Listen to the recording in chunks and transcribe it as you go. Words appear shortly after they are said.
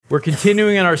We're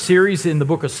continuing in our series in the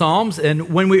book of Psalms,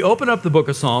 and when we open up the book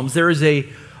of Psalms, there is a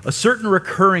certain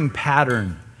recurring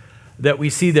pattern that we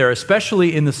see there,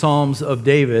 especially in the Psalms of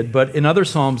David, but in other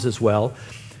Psalms as well.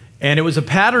 And it was a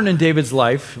pattern in David's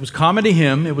life. It was common to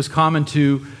him, it was common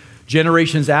to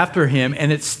generations after him,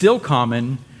 and it's still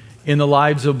common in the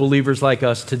lives of believers like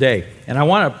us today. And I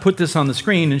want to put this on the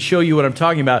screen and show you what I'm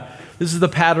talking about. This is the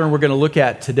pattern we're going to look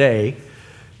at today.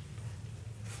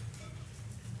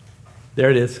 There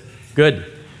it is. Good.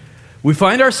 We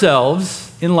find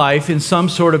ourselves in life in some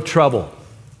sort of trouble.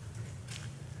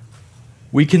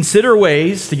 We consider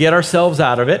ways to get ourselves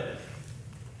out of it.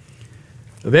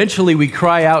 Eventually, we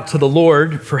cry out to the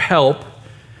Lord for help.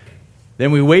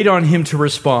 Then we wait on Him to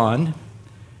respond.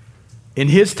 In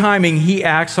His timing, He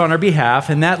acts on our behalf,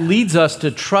 and that leads us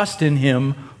to trust in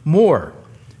Him more.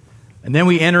 And then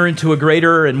we enter into a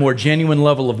greater and more genuine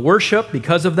level of worship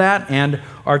because of that, and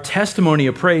our testimony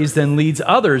of praise then leads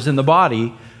others in the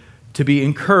body to be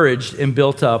encouraged and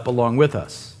built up along with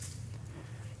us.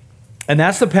 And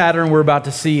that's the pattern we're about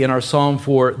to see in our psalm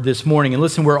for this morning. And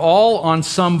listen, we're all on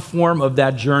some form of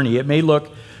that journey. It may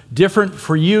look different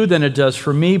for you than it does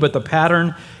for me, but the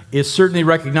pattern is certainly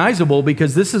recognizable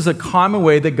because this is a common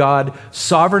way that God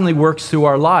sovereignly works through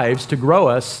our lives to grow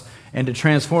us and to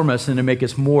transform us and to make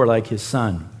us more like His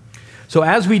Son. So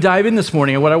as we dive in this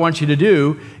morning, what I want you to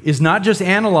do is not just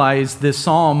analyze this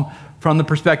psalm from the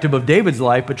perspective of David's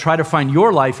life, but try to find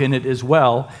your life in it as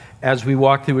well as we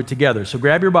walk through it together. So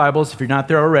grab your Bibles if you're not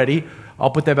there already. I'll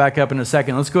put that back up in a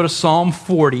second. Let's go to Psalm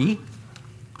 40.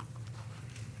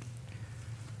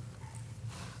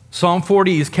 Psalm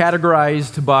 40 is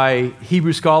categorized by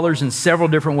Hebrew scholars in several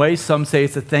different ways. Some say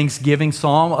it's a thanksgiving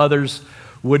psalm. Others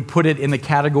would put it in the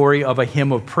category of a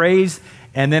hymn of praise.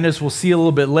 And then as we'll see a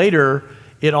little bit later,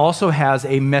 it also has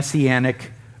a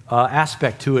messianic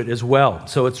aspect to it as well.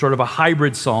 So it's sort of a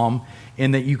hybrid psalm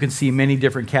in that you can see many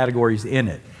different categories in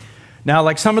it. Now,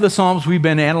 like some of the psalms we've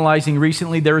been analyzing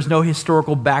recently, there is no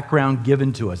historical background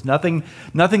given to us. Nothing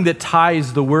that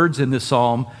ties the words in this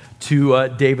psalm to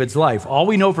David's life. All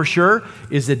we know for sure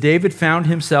is that David found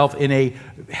himself in a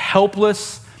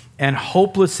helpless and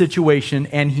hopeless situation,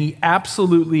 and he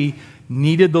absolutely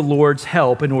needed the Lord's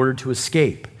help in order to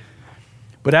escape.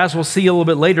 But as we'll see a little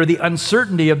bit later, the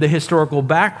uncertainty of the historical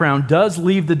background does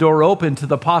leave the door open to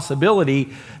the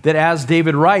possibility that as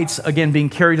David writes, again being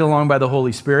carried along by the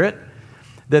Holy Spirit,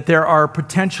 that there are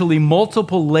potentially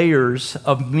multiple layers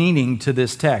of meaning to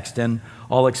this text, and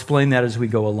I'll explain that as we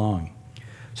go along.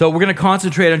 So we're going to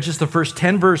concentrate on just the first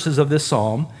 10 verses of this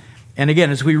psalm, and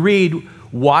again, as we read,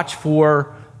 watch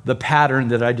for the pattern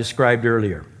that I described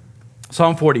earlier.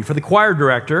 Psalm 40, for the choir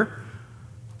director,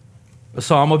 a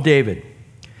psalm of David.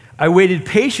 I waited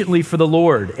patiently for the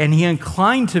Lord, and He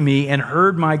inclined to me and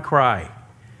heard my cry.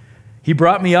 He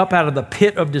brought me up out of the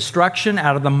pit of destruction,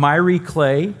 out of the miry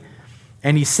clay,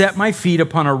 and He set my feet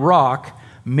upon a rock,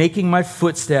 making my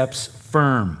footsteps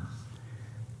firm.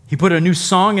 He put a new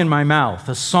song in my mouth,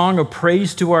 a song of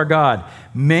praise to our God.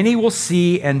 Many will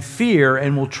see and fear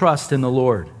and will trust in the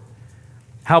Lord.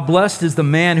 How blessed is the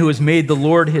man who has made the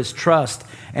Lord his trust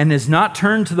and has not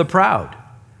turned to the proud,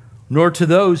 nor to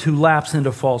those who lapse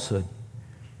into falsehood.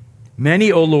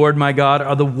 Many, O Lord, my God,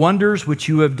 are the wonders which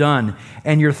you have done,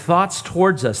 and your thoughts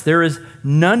towards us. There is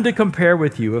none to compare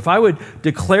with you. If I would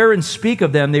declare and speak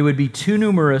of them, they would be too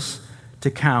numerous to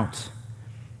count.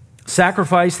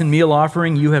 Sacrifice and meal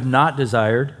offering you have not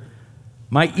desired.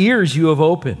 My ears you have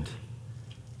opened.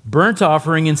 Burnt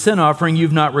offering and sin offering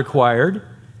you've not required.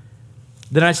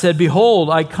 Then I said, behold,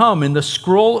 I come. In the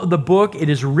scroll of the book it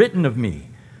is written of me.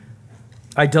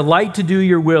 I delight to do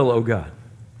your will, O God.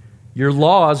 Your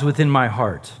law is within my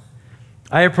heart.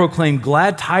 I have proclaimed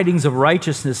glad tidings of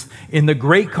righteousness in the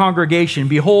great congregation.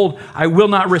 Behold, I will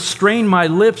not restrain my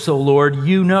lips, O Lord,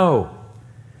 you know.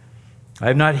 I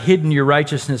have not hidden your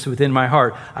righteousness within my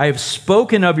heart. I have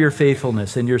spoken of your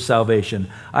faithfulness and your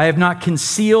salvation. I have not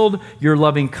concealed your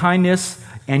loving kindness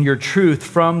and your truth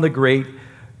from the great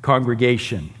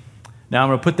congregation. Now I'm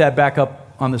going to put that back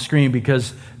up on the screen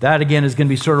because that again is going to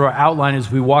be sort of our outline as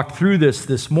we walk through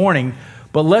this morning.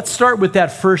 But let's start with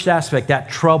that first aspect, that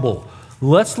trouble.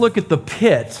 Let's look at the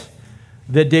pit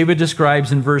that David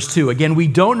describes in verse 2. Again, we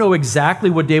don't know exactly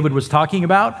what David was talking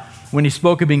about when he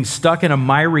spoke of being stuck in a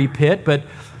miry pit, but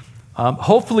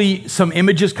hopefully some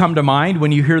images come to mind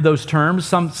when you hear those terms,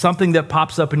 something that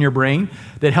pops up in your brain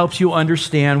that helps you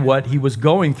understand what he was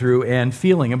going through and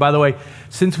feeling. And by the way,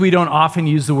 since we don't often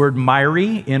use the word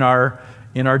miry in our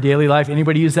daily life,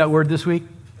 anybody use that word this week?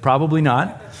 Probably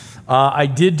not. I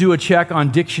did do a check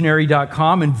on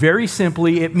dictionary.com, and very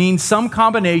simply, it means some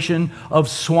combination of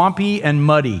swampy and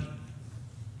muddy.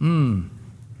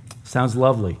 Sounds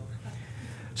lovely.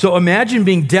 So imagine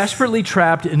being desperately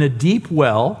trapped in a deep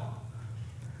well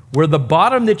where the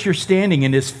bottom that you're standing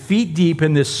in is feet deep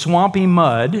in this swampy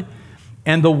mud,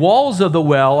 and the walls of the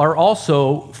well are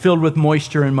also filled with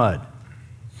moisture and mud.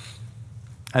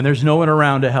 And there's no one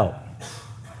around to help.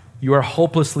 You are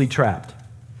hopelessly trapped.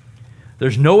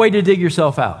 There's no way to dig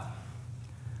yourself out.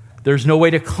 There's no way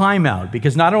to climb out,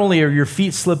 because not only are your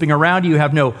feet slipping around you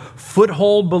have no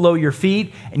foothold below your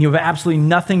feet, and you have absolutely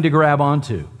nothing to grab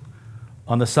onto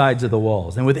on the sides of the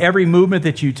walls. And with every movement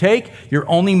that you take, you're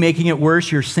only making it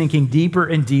worse. You're sinking deeper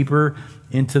and deeper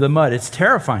into the mud. It's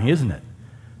terrifying, isn't it?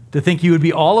 To think you would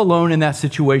be all alone in that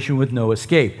situation with no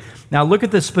escape. Now look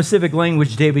at the specific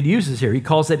language David uses here. He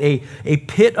calls it a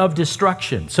pit of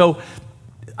destruction. So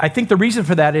I think the reason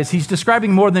for that is he's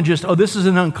describing more than just, this is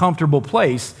an uncomfortable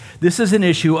place. This is an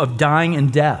issue of dying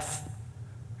and death.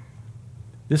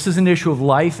 This is an issue of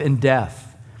life and death.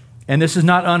 And this is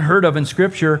not unheard of in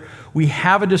Scripture. We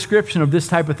have a description of this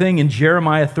type of thing in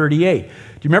Jeremiah 38. Do you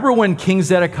remember when King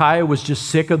Zedekiah was just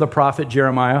sick of the prophet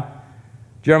Jeremiah?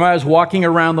 Jeremiah is walking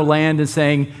around the land and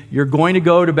saying, you're going to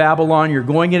go to Babylon, you're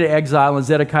going into exile, and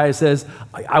Zedekiah says,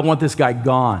 I want this guy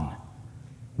gone.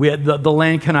 The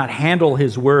land cannot handle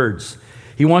his words.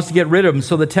 He wants to get rid of him.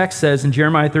 So the text says in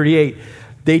Jeremiah 38,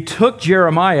 they took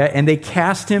Jeremiah and they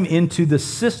cast him into the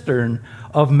cistern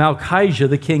of Malchijah,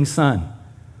 the king's son.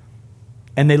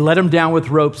 And they let him down with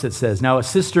ropes, it says. Now a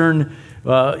cistern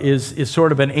is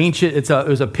sort of an ancient, it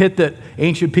was a pit that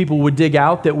ancient people would dig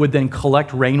out that would then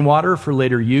collect rainwater for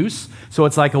later use. So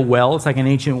it's like a well, it's like an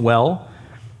ancient well.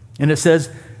 And it says,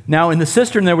 now in the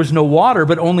cistern there was no water,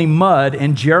 but only mud,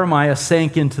 and Jeremiah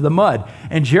sank into the mud.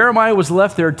 And Jeremiah was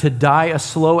left there to die a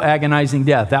slow, agonizing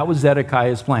death. That was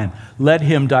Zedekiah's plan. Let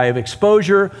him die of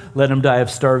exposure, let him die of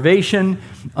starvation,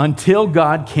 until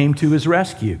God came to his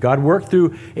rescue. God worked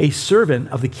through a servant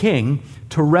of the king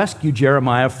to rescue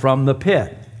Jeremiah from the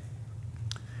pit.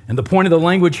 And the point of the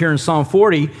language here in Psalm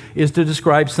 40 is to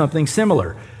describe something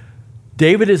similar.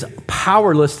 David is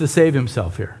powerless to save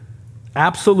himself here.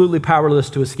 Absolutely powerless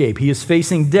to escape. He is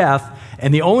facing death,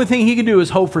 and the only thing he can do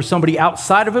is hope for somebody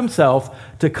outside of himself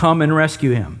to come and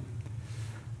rescue him.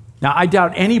 Now, I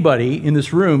doubt anybody in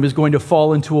this room is going to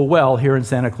fall into a well here in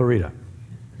Santa Clarita,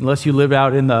 unless you live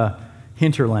out in the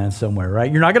hinterland somewhere, right?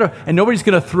 You're not going to, and nobody's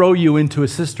going to throw you into a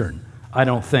cistern, I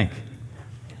don't think.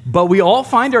 But we all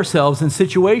find ourselves in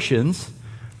situations,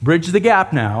 bridge the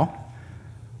gap now,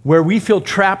 where we feel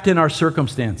trapped in our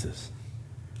circumstances.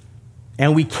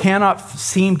 And we cannot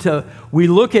seem to, we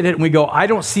look at it and we go, I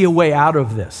don't see a way out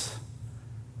of this.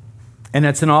 And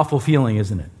that's an awful feeling,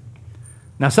 isn't it?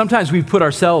 Now, sometimes we've put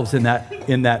ourselves in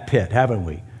that pit, haven't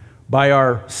we? By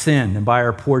our sin and by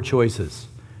our poor choices.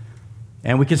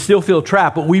 And we can still feel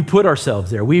trapped, but we put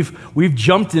ourselves there. We've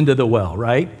jumped into the well,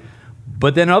 right?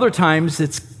 But then other times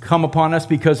it's come upon us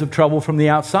because of trouble from the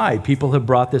outside. People have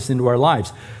brought this into our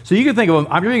lives. So you can think of,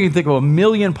 I'm going to think of a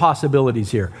million possibilities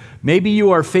here. Maybe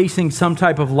you are facing some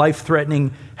type of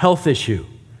life-threatening health issue,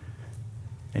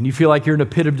 and you feel like you're in a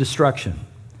pit of destruction.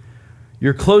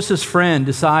 Your closest friend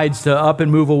decides to up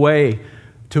and move away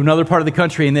to another part of the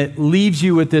country, and it leaves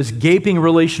you with this gaping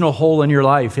relational hole in your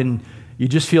life, and you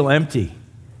just feel empty.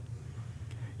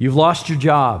 You've lost your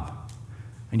job,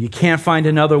 and you can't find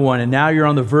another one, and now you're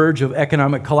on the verge of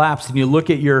economic collapse, and you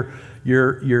look at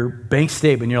your bank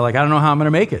statement, and you're like, I don't know how I'm going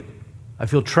to make it. I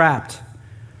feel trapped.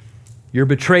 You're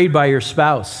betrayed by your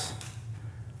spouse,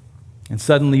 and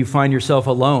suddenly you find yourself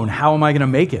alone. How am I going to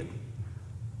make it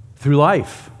through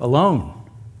life alone?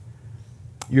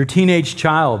 Your teenage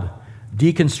child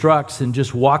deconstructs and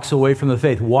just walks away from the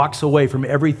faith, walks away from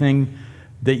everything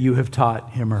that you have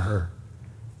taught him or her,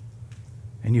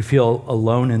 and you feel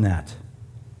alone in that.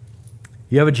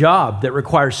 You have a job that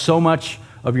requires so much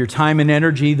of your time and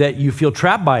energy that you feel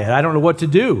trapped by it. I don't know what to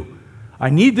do. I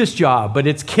need this job, but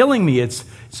it's killing me. It's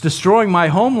destroying my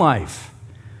home life.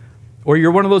 Or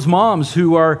you're one of those moms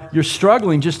you're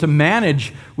struggling just to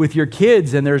manage with your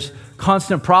kids, and there's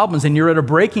constant problems, and you're at a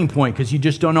breaking point because you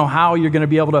just don't know how you're going to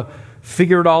be able to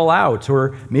figure it all out.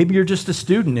 Or maybe you're just a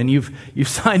student and you've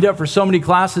signed up for so many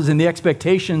classes, and the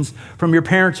expectations from your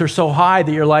parents are so high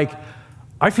that you're like,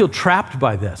 I feel trapped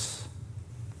by this.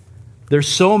 There's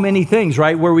so many things,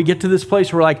 right, where we get to this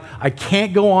place where we're like, I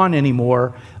can't go on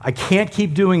anymore. I can't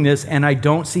keep doing this, and I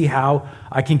don't see how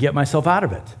I can get myself out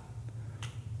of it.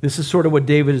 This is sort of what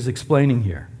David is explaining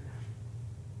here.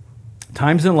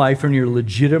 Times in life when you're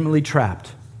legitimately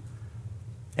trapped.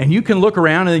 And you can look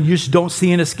around and you just don't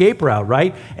see an escape route,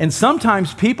 right? And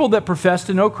sometimes people that profess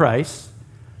to know Christ,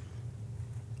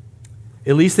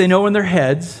 at least they know in their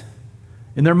heads,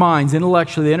 In their minds,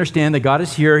 intellectually, they understand that God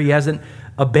is here. He hasn't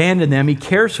abandoned them. He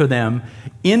cares for them.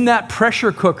 In that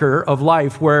pressure cooker of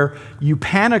life where you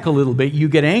panic a little bit, you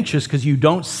get anxious because you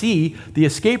don't see the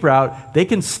escape route, they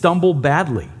can stumble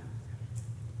badly.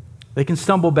 They can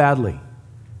stumble badly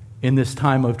in this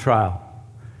time of trial.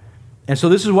 And so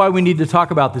this is why we need to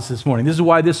talk about this morning. This is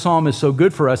why this psalm is so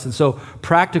good for us and so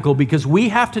practical, because we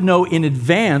have to know in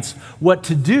advance what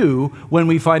to do when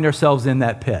we find ourselves in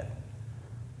that pit.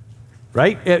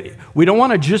 Right? We don't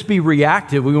want to just be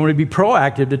reactive. We want to be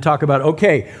proactive to talk about,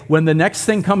 okay, when the next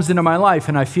thing comes into my life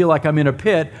and I feel like I'm in a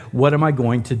pit, what am I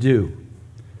going to do?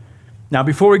 Now,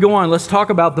 before we go on, let's talk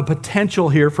about the potential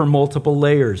here for multiple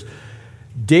layers.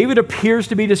 David appears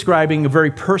to be describing a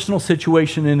very personal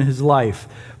situation in his life,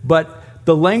 but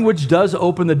the language does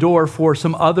open the door for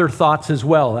some other thoughts as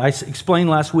well. I explained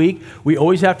last week, we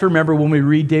always have to remember when we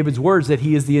read David's words that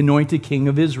he is the anointed king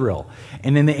of Israel.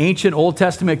 And in the ancient Old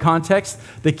Testament context,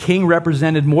 the king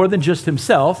represented more than just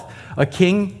himself. A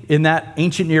king in that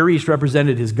ancient Near East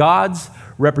represented his gods,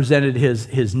 represented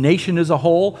his nation as a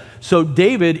whole. So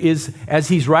David is, as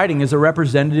he's writing, is a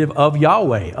representative of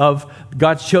Yahweh, of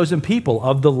God's chosen people,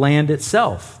 of the land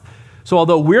itself. So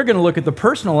although we're going to look at the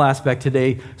personal aspect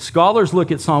today, scholars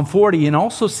look at Psalm 40 and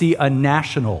also see a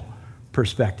national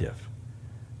perspective.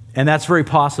 And that's very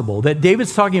possible. That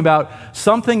David's talking about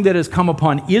something that has come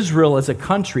upon Israel as a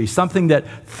country, something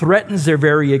that threatens their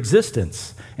very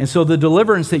existence. And so the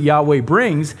deliverance that Yahweh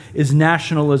brings is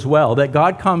national as well. That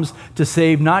God comes to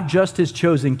save not just his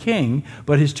chosen king,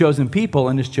 but his chosen people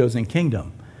and his chosen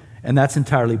kingdom. And that's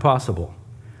entirely possible.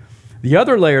 The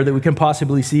other layer that we can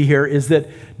possibly see here is that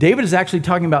David is actually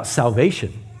talking about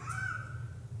salvation.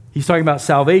 He's talking about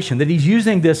salvation, that he's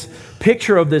using this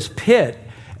picture of this pit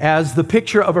as the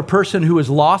picture of a person who is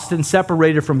lost and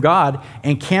separated from God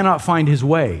and cannot find his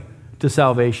way to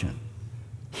salvation.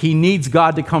 He needs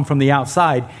God to come from the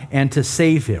outside and to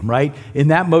save him, right? In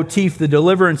that motif, the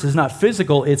deliverance is not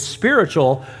physical, it's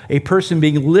spiritual, a person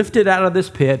being lifted out of this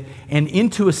pit and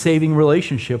into a saving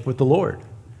relationship with the Lord.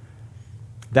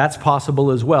 That's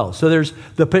possible as well. So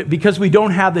because we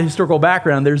don't have the historical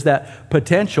background, there's that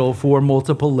potential for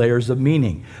multiple layers of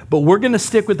meaning. But we're going to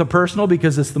stick with the personal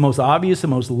because it's the most obvious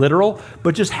and most literal,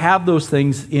 but just have those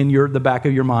things in the back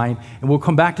of your mind, and we'll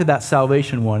come back to that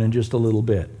salvation one in just a little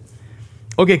bit.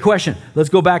 Okay, question. Let's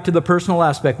go back to the personal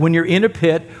aspect. When you're in a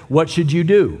pit, what should you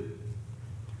do?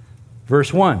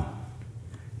 Verse 1.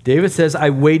 David says, I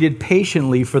waited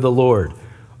patiently for the Lord.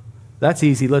 That's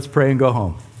easy. Let's pray and go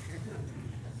home.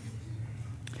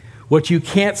 What you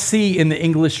can't see in the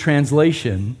English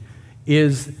translation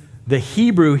is the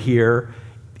Hebrew here.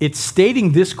 It's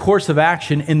stating this course of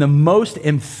action in the most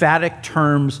emphatic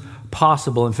terms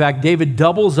possible. In fact, David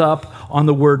doubles up on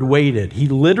the word waited. He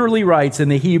literally writes in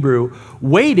the Hebrew,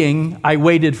 waiting, I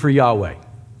waited for Yahweh.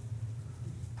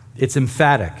 It's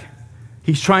emphatic.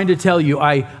 He's trying to tell you,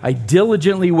 I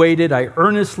diligently waited, I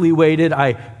earnestly waited,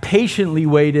 I patiently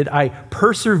waited, I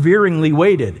perseveringly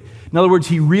waited. In other words,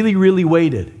 he really, really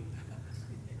waited.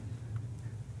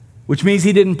 Which means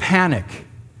he didn't panic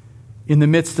in the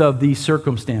midst of these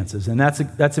circumstances. And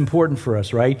that's important for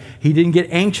us, right? He didn't get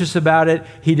anxious about it.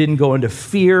 He didn't go into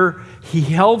fear. He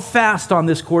held fast on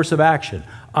this course of action.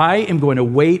 I am going to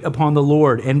wait upon the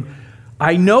Lord. And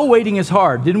I know waiting is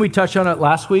hard. Didn't we touch on it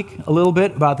last week a little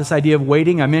bit about this idea of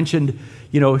waiting? I mentioned,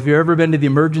 if you've ever been to the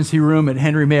emergency room at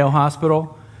Henry Mayo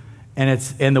Hospital and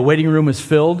the waiting room is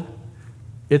filled,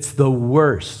 it's the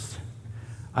worst.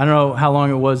 I don't know how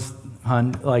long it was,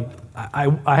 hon,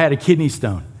 I had a kidney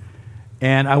stone,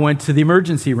 and I went to the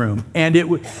emergency room, and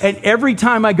every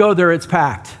time I go there, it's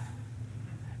packed,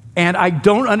 and I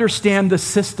don't understand the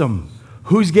system.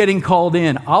 Who's getting called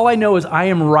in? All I know is I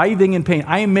am writhing in pain.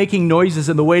 I am making noises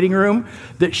in the waiting room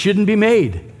that shouldn't be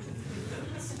made,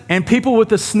 and people with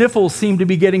the sniffles seem to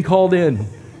be getting called in.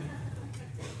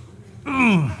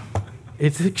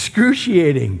 It's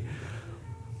excruciating.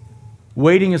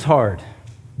 Waiting is hard.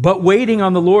 But waiting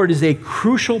on the Lord is a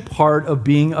crucial part of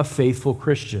being a faithful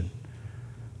Christian.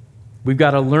 We've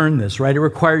got to learn this, right? It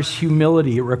requires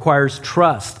humility. It requires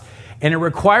trust. And it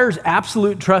requires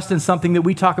absolute trust in something that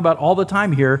we talk about all the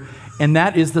time here, and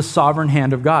that is the sovereign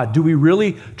hand of God. Do we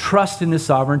really trust in his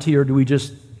sovereignty, or do we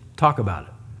just talk about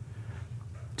it?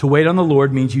 To wait on the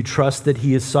Lord means you trust that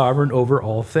he is sovereign over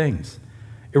all things.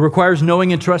 It requires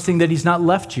knowing and trusting that he's not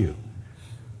left you,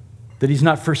 that he's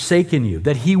not forsaken you,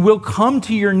 that he will come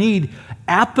to your need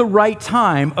at the right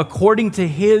time according to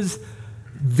his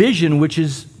vision, which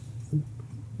is,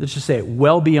 let's just say it,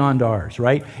 well beyond ours,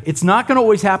 right? It's not going to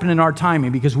always happen in our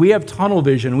timing because we have tunnel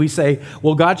vision. We say,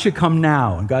 well, God should come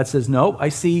now. And God says, no, I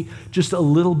see just a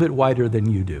little bit wider than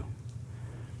you do.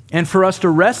 And for us to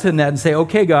rest in that and say,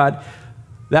 okay, God,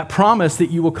 that promise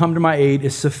that you will come to my aid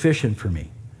is sufficient for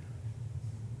me.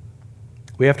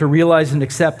 We have to realize and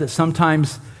accept that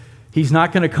sometimes he's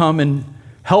not going to come and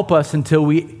help us until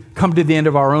we come to the end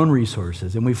of our own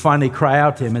resources and we finally cry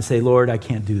out to him and say, Lord, I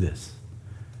can't do this.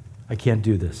 I can't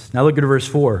do this. Now look at verse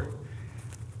 4.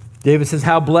 David says,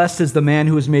 how blessed is the man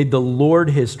who has made the Lord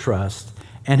his trust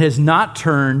and has not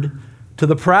turned to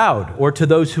the proud or to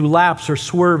those who lapse or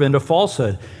swerve into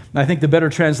falsehood. And I think the better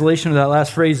translation of that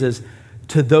last phrase is,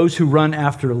 to those who run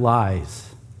after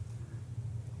lies.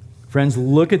 Friends,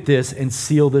 look at this and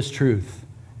seal this truth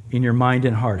in your mind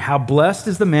and heart. How blessed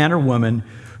is the man or woman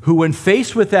who, when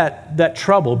faced with that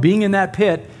trouble, being in that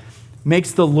pit,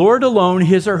 makes the Lord alone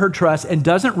his or her trust and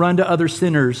doesn't run to other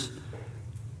sinners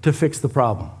to fix the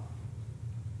problem.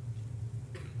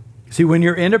 See, when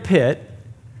you're in a pit,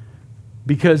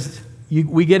 because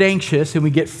we get anxious and we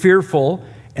get fearful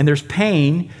and there's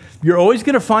pain, you're always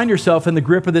going to find yourself in the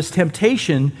grip of this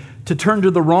temptation to turn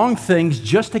to the wrong things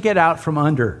just to get out from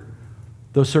under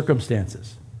those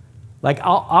circumstances. Like,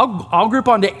 I'll grip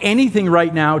onto anything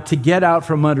right now to get out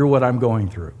from under what I'm going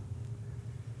through.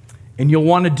 And you'll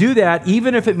want to do that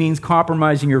even if it means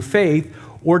compromising your faith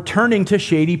or turning to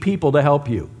shady people to help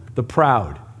you, the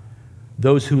proud,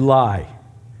 those who lie.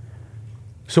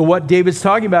 So what David's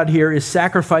talking about here is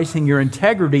sacrificing your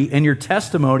integrity and your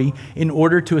testimony in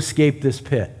order to escape this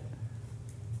pit.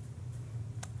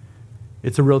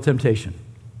 It's a real temptation.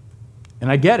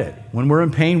 And I get it. When we're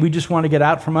in pain, we just want to get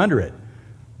out from under it.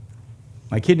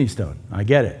 My kidney stone, I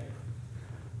get it.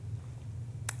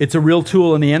 It's a real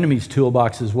tool in the enemy's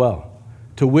toolbox as well,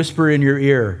 to whisper in your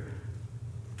ear,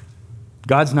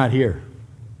 God's not here.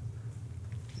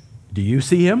 Do you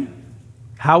see him?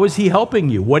 How is he helping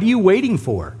you? What are you waiting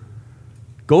for?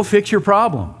 Go fix your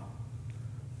problem.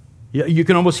 You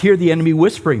can almost hear the enemy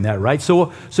whispering that, right?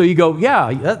 So you go,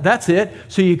 yeah, that's it.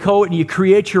 So you go and you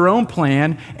create your own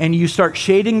plan and you start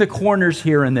shading the corners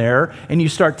here and there and you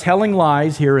start telling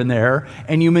lies here and there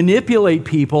and you manipulate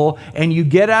people and you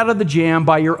get out of the jam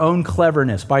by your own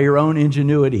cleverness, by your own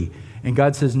ingenuity. And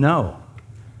God says, no,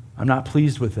 I'm not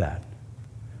pleased with that.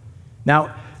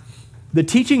 Now, the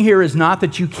teaching here is not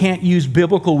that you can't use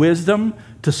biblical wisdom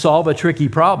to solve a tricky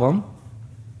problem.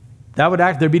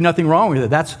 There'd be nothing wrong with it.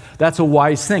 That's a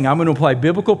wise thing. I'm going to apply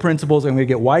biblical principles, I'm going to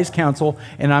get wise counsel,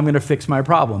 and I'm going to fix my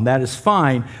problem. That is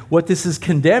fine. What this is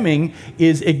condemning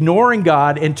is ignoring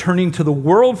God and turning to the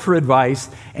world for advice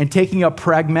and taking up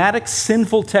pragmatic,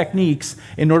 sinful techniques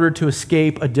in order to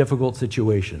escape a difficult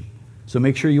situation. So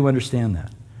make sure you understand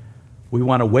that. We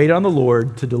want to wait on the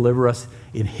Lord to deliver us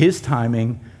in his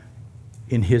timing,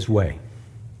 in his way.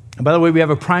 And by the way, we have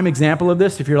a prime example of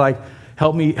this. If you're like,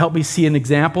 help me see an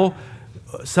example.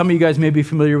 Some of you guys may be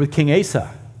familiar with King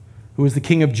Asa, who was the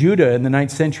king of Judah in the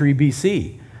 9th century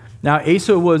BC. Now,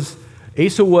 Asa was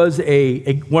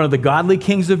one of the godly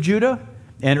kings of Judah,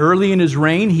 and early in his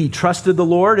reign, he trusted the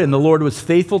Lord, and the Lord was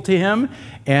faithful to him.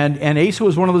 And Asa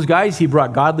was one of those guys. He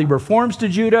brought godly reforms to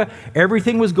Judah.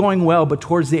 Everything was going well, but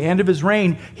towards the end of his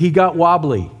reign, he got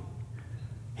wobbly.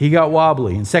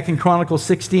 In 2 Chronicles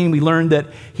 16, we learned that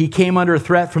he came under a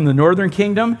threat from the northern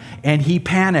kingdom, and he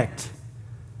panicked.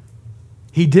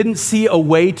 He didn't see a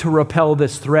way to repel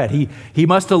this threat. He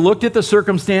must have looked at the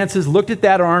circumstances, looked at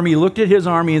that army, looked at his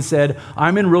army, and said,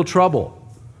 I'm in real trouble.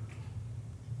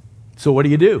 So what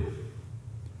do?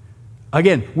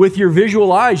 Again, with your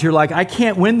visual eyes, you're like, I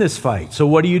can't win this fight. So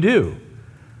what do?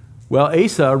 Well,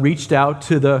 Asa reached out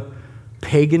to the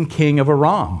pagan king of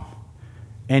Aram.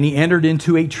 And he entered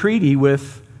into a treaty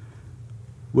with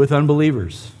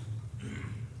unbelievers.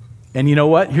 And you know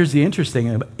what? Here's the interesting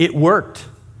thing. It worked.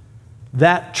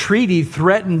 That treaty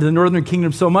threatened the northern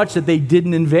kingdom so much that they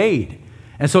didn't invade.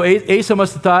 And so Asa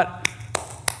must have thought,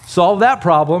 solve that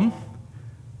problem.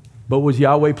 But was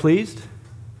Yahweh pleased?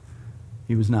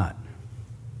 He was not.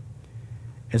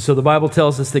 And so the Bible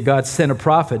tells us that God sent a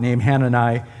prophet named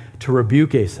Hanani to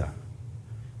rebuke Asa,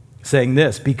 saying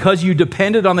this, because you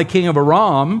depended on the king of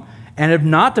Aram and have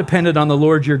not depended on the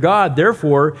Lord your God,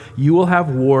 therefore you will have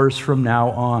wars from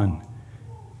now on.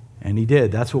 And he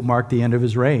did. That's what marked the end of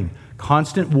his reign.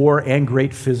 Constant war and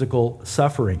great physical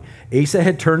suffering. Asa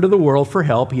had turned to the world for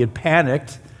help. He had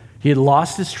panicked. He had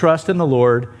lost his trust in the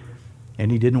Lord,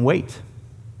 and he didn't wait.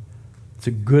 It's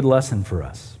a good lesson for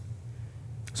us.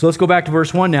 So let's go back to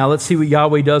verse 1 now. Let's see what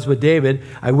Yahweh does with David.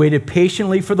 I waited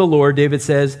patiently for the Lord, David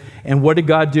says, and what did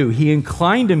God do? He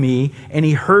inclined to me, and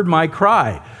he heard my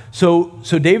cry. So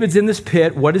David's in this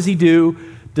pit. What does he do?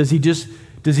 Does he just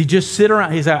sit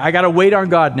around? He's like, I got to wait on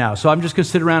God now, so I'm just going to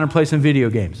sit around and play some video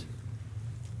games.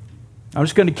 I'm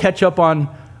just going to catch up on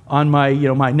on my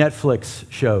Netflix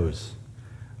shows.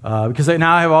 Because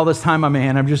now I have all this time on my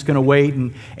hand, I'm just going to wait.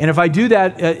 And if I do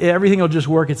that, everything will just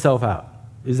work itself out.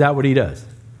 Is that what he does?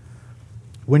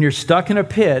 When you're stuck in a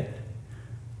pit,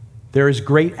 there is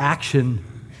great action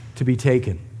to be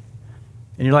taken.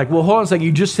 And you're like, well, hold on a second.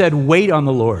 You just said wait on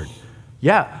the Lord.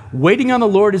 Yeah, waiting on the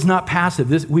Lord is not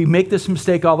passive. We make this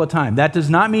mistake all the time. That does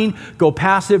not mean go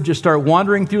passive, just start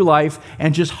wandering through life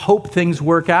and just hope things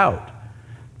work out.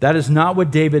 That is not what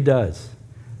David does.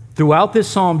 Throughout this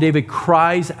psalm, David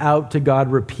cries out to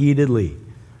God repeatedly.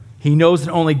 He knows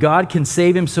that only God can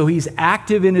save him, so he's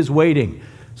active in his waiting.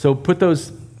 So put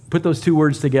those two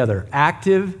words together.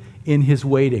 Active in his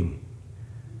waiting.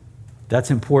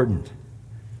 That's important.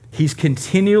 He's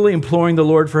continually imploring the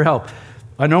Lord for help.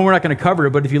 I know we're not going to cover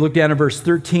it, but if you look down at verse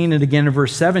 13 and again in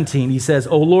verse 17, he says,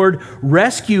 "O Lord,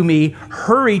 rescue me,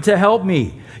 hurry to help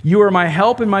me. You are my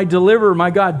help and my deliverer, my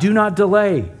God, do not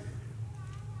delay."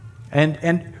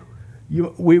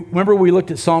 We remember we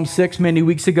looked at Psalm 6 many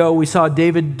weeks ago. We saw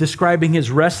David describing his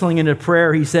wrestling in a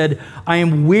prayer. He said, "I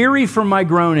am weary from my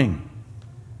groaning."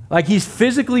 Like he's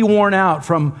physically worn out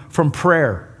from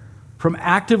prayer, from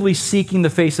actively seeking the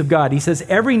face of God. He says,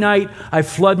 "Every night I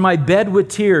flood my bed with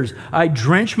tears. I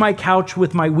drench my couch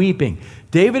with my weeping."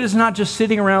 David is not just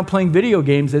sitting around playing video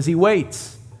games as he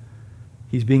waits.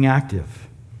 He's being active.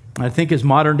 I think as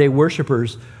modern day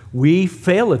worshipers, we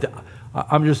fail at that.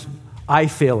 I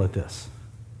fail at this.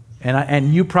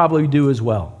 And you probably do as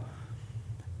well.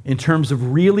 In terms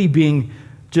of really being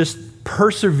just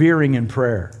persevering in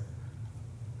prayer.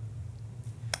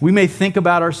 We may think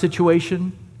about our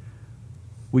situation.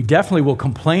 We definitely will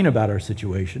complain about our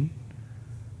situation.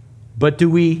 But do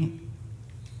we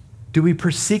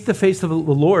seek the face of the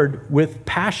Lord with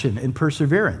passion and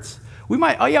perseverance? We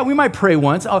might pray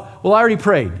once. I already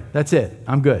prayed. That's it.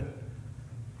 I'm good.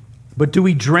 But do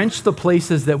we drench the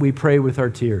places that we pray with our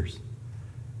tears?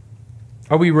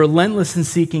 Are we relentless in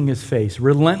seeking his face,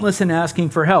 relentless in asking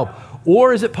for help?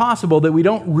 Or is it possible that we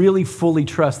don't really fully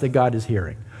trust that God is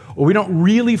hearing? Or we don't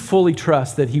really fully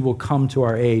trust that he will come to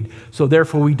our aid, so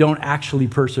therefore we don't actually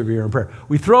persevere in prayer?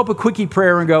 We throw up a quickie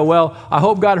prayer and go, well, I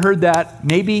hope God heard that.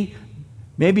 Maybe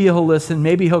he'll listen,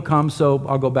 maybe he'll come, so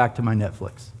I'll go back to my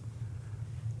Netflix.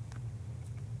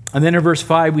 And then in verse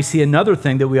 5, we see another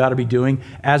thing that we ought to be doing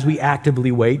as we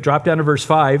actively wait. Drop down to verse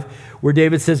 5, where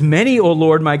David says, "Many, O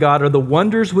Lord my God, are the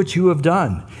wonders which you have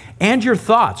done, and your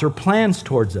thoughts or plans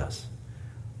towards us.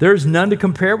 There is none to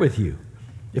compare with you.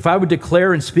 If I would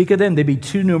declare and speak of them, they'd be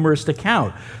too numerous to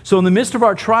count." So in the midst of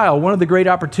our trial, one of the great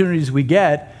opportunities we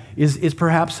get is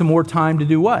perhaps some more time to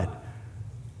do what?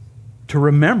 To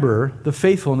remember the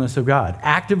faithfulness of God.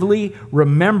 Actively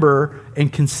remember and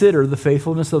consider the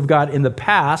faithfulness of God in the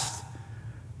past.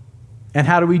 And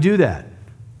how do we do that?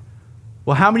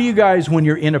 Well, how many of you guys, when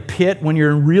you're in a pit, when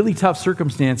you're in really tough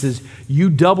circumstances, you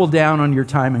double down on your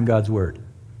time in God's Word?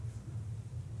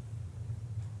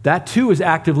 That too is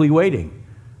actively waiting.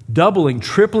 Doubling,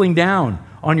 tripling down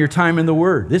on your time in the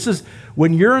Word. This is,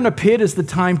 when you're in a pit, is the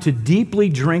time to deeply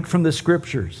drink from the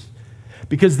Scriptures.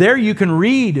 Because there you can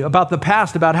read about the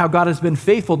past, about how God has been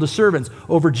faithful to servants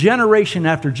over generation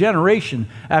after generation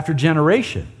after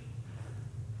generation.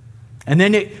 And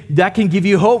then that can give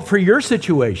you hope for your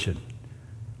situation.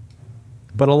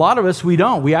 But a lot of us, we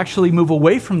don't. We actually move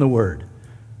away from the Word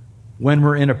when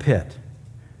we're in a pit.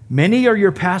 Many are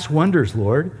your past wonders,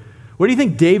 Lord. What do you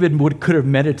think David could have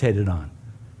meditated on?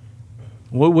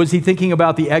 What was he thinking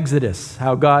about? The Exodus,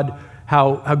 how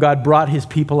God brought his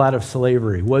people out of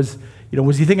slavery? Was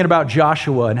he thinking about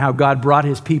Joshua and how God brought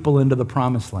his people into the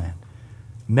promised land?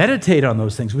 Meditate on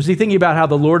those things. Was he thinking about how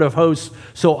the Lord of hosts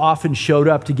so often showed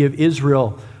up to give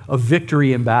Israel a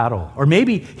victory in battle? Or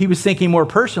maybe he was thinking more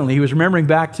personally. He was remembering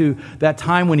back to that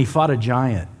time when he fought a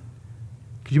giant.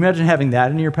 Could you imagine having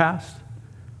that in your past?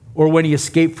 Or when he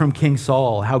escaped from King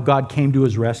Saul, how God came to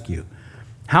his rescue.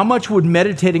 How much would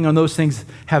meditating on those things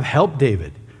have helped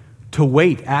David to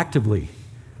wait actively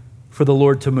for the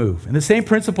Lord to move? And the same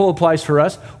principle applies for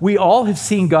us. We all have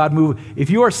seen God move. If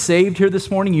you are saved here this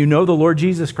morning, you know the Lord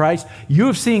Jesus Christ, you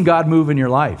have seen God move in your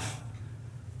life.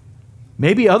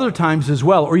 Maybe other times as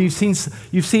well, or you've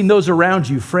seen those around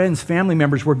you, friends, family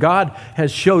members, where God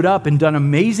has showed up and done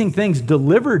amazing things,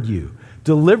 delivered you,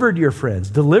 delivered your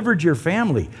friends, delivered your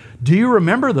family. Do you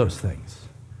remember those things?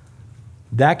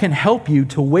 That can help you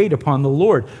to wait upon the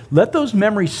Lord. Let those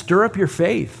memories stir up your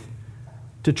faith,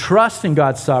 to trust in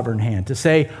God's sovereign hand, to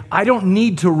say, I don't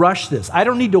need to rush this. I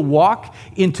don't need to walk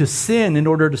into sin in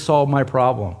order to solve my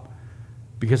problem,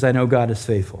 because I know God is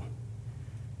faithful.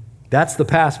 That's the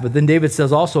past. But then David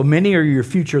says also, many are your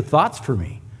future thoughts for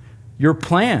me, your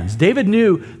plans. David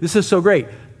knew, this is so great,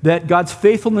 that God's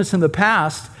faithfulness in the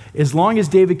past, as long as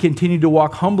David continued to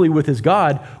walk humbly with his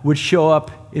God, would show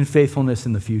up in faithfulness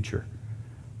in the future.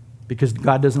 Because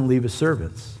God doesn't leave his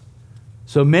servants.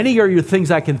 So many are your things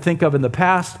I can think of in the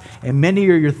past, and many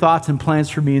are your thoughts and plans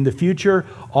for me in the future.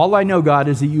 All I know, God,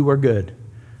 is that you are good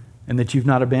and that you've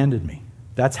not abandoned me.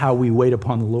 That's how we wait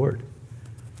upon the Lord.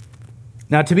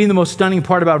 Now, to me, the most stunning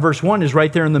part about verse 1 is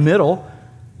right there in the middle.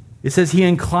 It says, he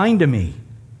inclined to me.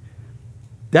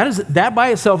 That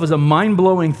by itself is a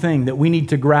mind-blowing thing that we need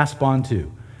to grasp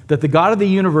onto. That the God of the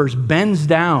universe bends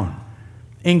down,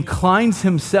 inclines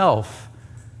himself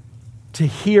to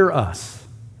hear us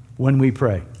when we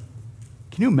pray.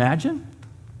 Can you imagine?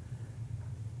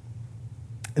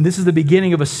 And this is the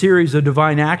beginning of a series of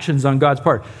divine actions on God's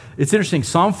part. It's interesting.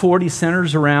 Psalm 40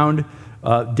 centers around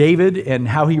David and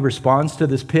how he responds to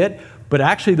this pit, but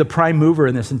actually the prime mover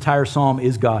in this entire psalm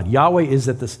is God. Yahweh is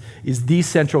the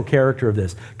central character of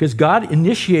this, because God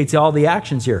initiates all the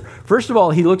actions here. First of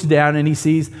all, he looks down and he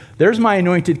sees, there's my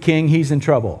anointed king, he's in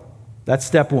trouble. That's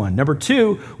step one. Number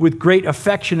two, with great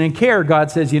affection and care, God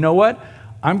says, you know what?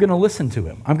 I'm going to listen to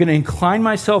him. I'm going to incline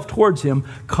myself towards him,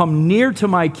 come near to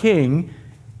my king,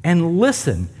 and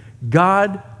listen.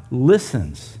 God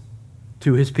listens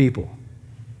to his people.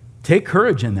 Take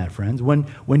courage in that, friends. When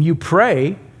you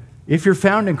pray, if you're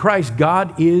found in Christ,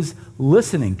 God is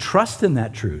listening. Trust in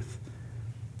that truth.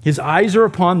 His eyes are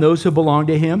upon those who belong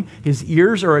to him. His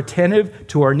ears are attentive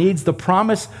to our needs. The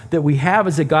promise that we have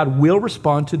is that God will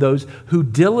respond to those who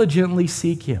diligently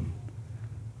seek him.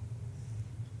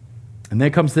 And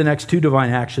then comes the next two divine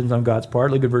actions on God's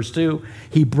part. Look at verse 2.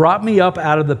 He brought me up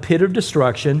out of the pit of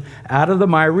destruction, out of the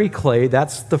miry clay.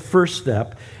 That's the first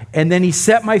step. And then he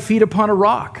set my feet upon a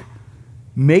rock,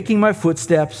 making my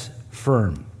footsteps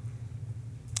firm.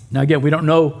 Now again, we don't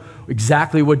know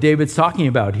exactly what David's talking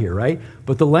about here, right?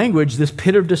 But the language, this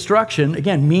pit of destruction,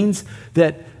 again, means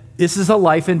that this is a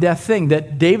life and death thing.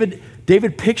 That David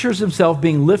pictures himself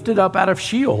being lifted up out of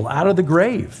Sheol, out of the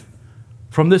grave,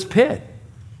 from this pit.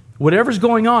 Whatever's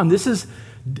going on, this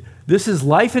is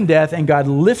life and death, and God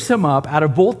lifts him up out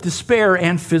of both despair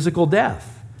and physical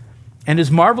death. And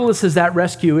as marvelous as that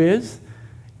rescue is,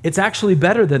 it's actually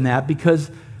better than that,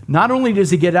 because not only does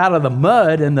he get out of the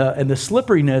mud and the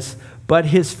slipperiness, but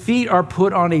his feet are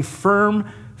put on a firm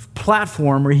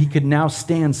platform where he could now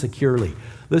stand securely.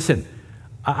 Listen,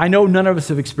 I know none of us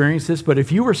have experienced this, but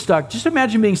if you were stuck, just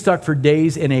imagine being stuck for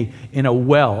days in a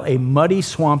well, a muddy,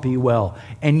 swampy well,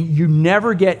 and you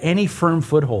never get any firm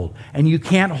foothold, and you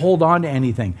can't hold on to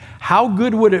anything. How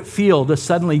good would it feel to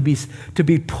suddenly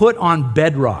be put on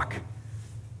bedrock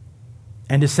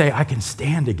and to say, I can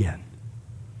stand again?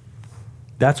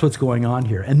 That's what's going on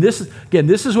here. And this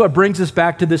is what brings us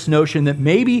back to this notion that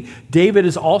maybe David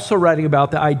is also writing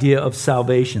about the idea of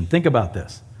salvation. Think about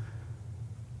this.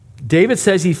 David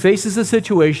says he faces a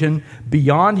situation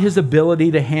beyond his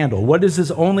ability to handle. What is his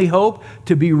only hope?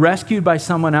 To be rescued by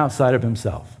someone outside of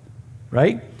himself,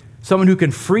 right? Someone who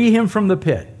can free him from the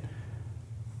pit.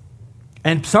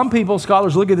 And some people,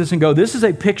 scholars, look at this and go, this is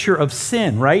a picture of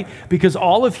sin, right? Because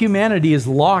all of humanity is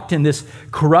locked in this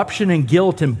corruption and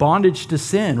guilt and bondage to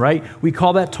sin, right? We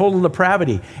call that total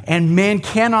depravity. And man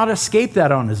cannot escape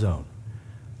that on his own.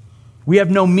 We have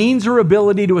no means or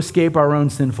ability to escape our own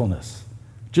sinfulness.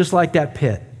 Just like that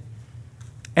pit.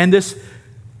 And this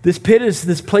pit is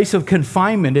this place of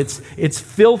confinement. It's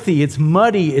filthy, it's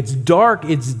muddy, it's dark,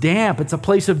 it's damp, it's a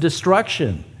place of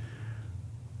destruction.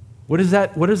 What does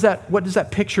that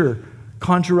picture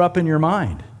conjure up in your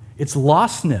mind? It's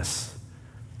lostness.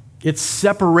 It's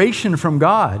separation from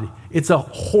God. It's a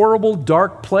horrible,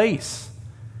 dark place.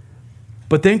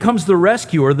 But then comes the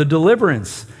rescue or the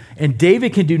deliverance, and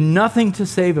David can do nothing to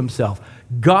save himself.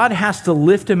 God has to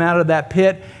lift him out of that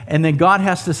pit, and then God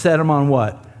has to set him on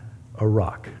what? A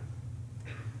rock.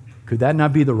 Could that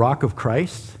not be the rock of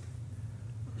Christ?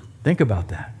 Think about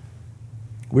that.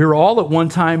 We were all at one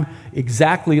time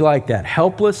exactly like that,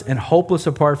 helpless and hopeless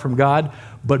apart from God,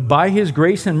 but by his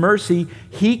grace and mercy,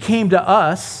 he came to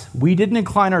us. We didn't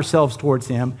incline ourselves towards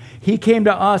him. He came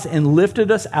to us and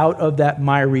lifted us out of that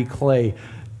miry clay,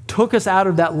 took us out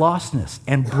of that lostness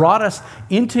and brought us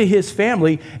into his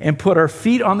family and put our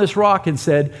feet on this rock and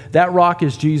said, that rock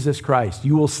is Jesus Christ.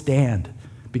 You will stand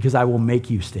because I will make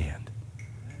you stand.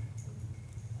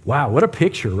 Wow, what a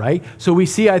picture, right? So we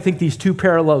see, I think, these two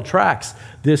parallel tracks,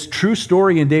 this true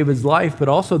story in David's life, but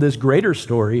also this greater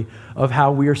story of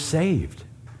how we are saved.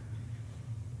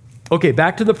 Okay,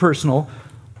 back to the personal.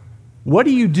 What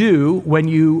do you do when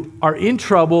you are in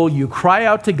trouble, you cry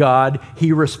out to God,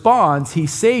 he responds, he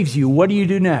saves you? What do you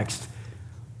do next?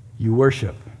 You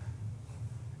worship.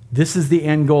 This is the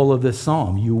end goal of this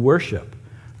psalm. You worship.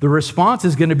 The response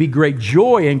is going to be great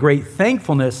joy and great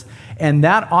thankfulness, and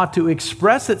that ought to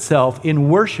express itself in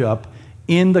worship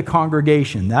in the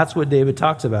congregation. That's what David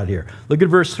talks about here. Look at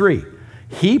verse 3.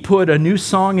 He put a new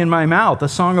song in my mouth, a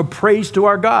song of praise to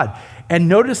our God. And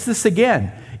notice this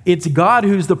again. It's God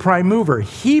who's the prime mover.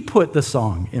 He put the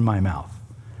song in my mouth.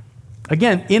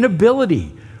 Again,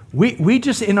 inability. We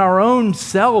just, in our own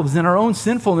selves, in our own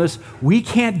sinfulness, we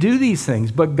can't do these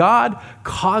things, but God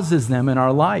causes them in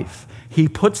our life. He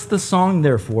puts the song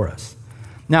there for us.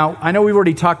 Now, I know we've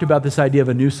already talked about this idea of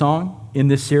a new song in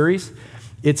this series.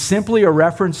 It's simply a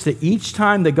reference to each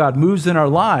time that God moves in our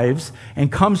lives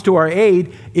and comes to our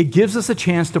aid, it gives us a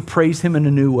chance to praise him in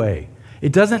a new way.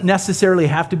 It doesn't necessarily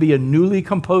have to be a newly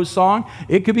composed song.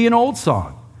 It could be an old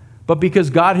song. But because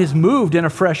God has moved in a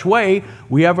fresh way,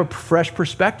 we have a fresh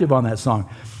perspective on that song.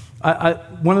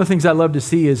 One of the things I love to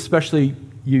see is, especially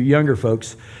you younger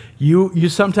folks, you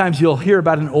sometimes you'll hear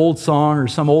about an old song or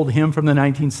some old hymn from the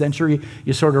 19th century.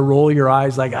 You sort of roll your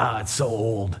eyes like, it's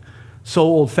so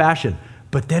old-fashioned.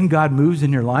 But then God moves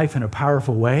in your life in a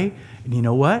powerful way. And you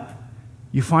know what?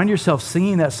 You find yourself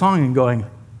singing that song and going,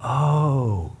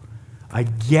 oh, I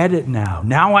get it now.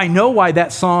 Now I know why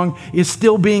that song is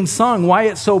still being sung, why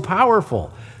it's so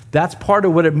powerful. That's part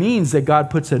of what it means that God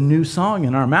puts a new song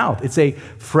in our mouth. It's a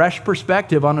fresh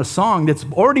perspective on a song that's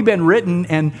already been written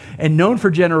and known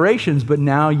for generations, but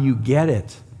now you get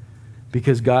it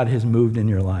because God has moved in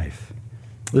your life.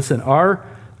 Listen, our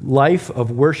life of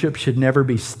worship should never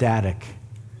be static.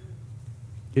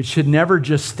 It should never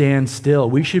just stand still.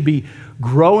 We should be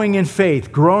growing in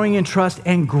faith, growing in trust,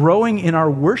 and growing in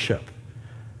our worship.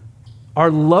 Our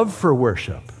love for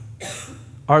worship,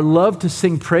 our love to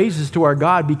sing praises to our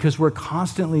God, because we're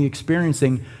constantly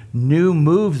experiencing new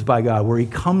moves by God where he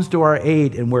comes to our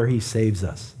aid and where he saves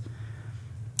us.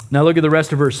 Now look at the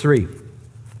rest of verse 3,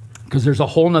 because there's a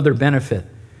whole nother benefit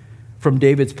from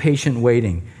David's patient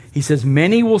waiting. He says,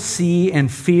 many will see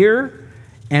and fear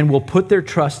and will put their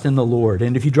trust in the Lord.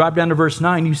 And if you drop down to verse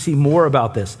 9, you see more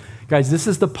about this. Guys, this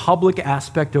is the public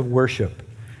aspect of worship.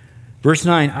 Verse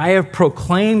 9, I have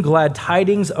proclaimed glad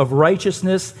tidings of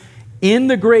righteousness in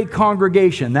the great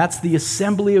congregation. That's the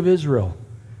assembly of Israel.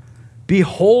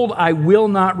 Behold, I will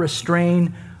not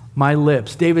restrain my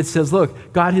lips. David says,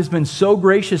 look, God has been so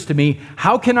gracious to me.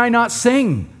 How can I not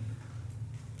sing?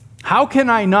 How can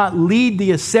I not lead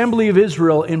the assembly of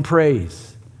Israel in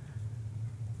praise?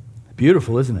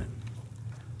 Beautiful, isn't it?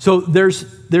 So there's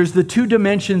the two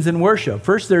dimensions in worship.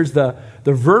 First, there's the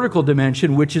vertical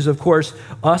dimension, which is, of course,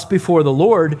 us before the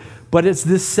Lord. But it's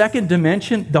this second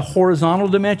dimension, the horizontal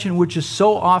dimension, which is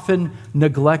so often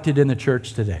neglected in the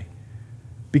church today.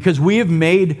 Because we have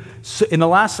made, in the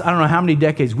last, I don't know how many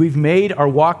decades, we've made our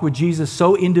walk with Jesus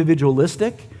so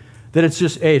individualistic that it's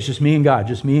just, hey, it's just me and God,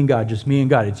 just me and God, just me and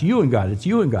God. It's you and God, it's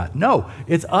you and God. No,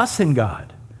 it's us and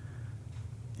God.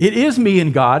 It is me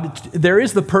and God. There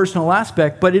is the personal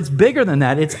aspect, but it's bigger than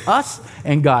that. It's us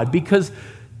and God, because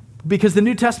the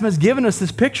New Testament has given us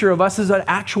this picture of us as an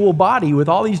actual body with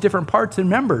all these different parts and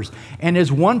members. And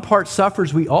as one part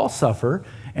suffers, we all suffer.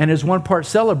 And as one part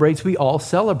celebrates, we all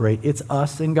celebrate. It's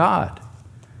us and God.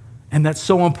 And that's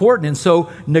so important and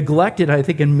so neglected, I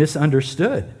think, and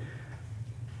misunderstood.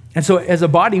 And so as a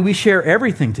body, we share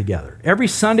everything together. Every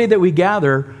Sunday that we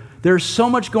gather, there's so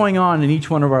much going on in each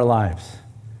one of our lives.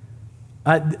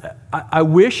 I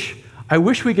wish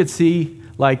we could see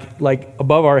like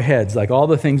above our heads, like all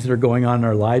the things that are going on in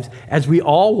our lives. As we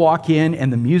all walk in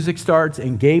and the music starts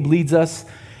and Gabe leads us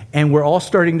and we're all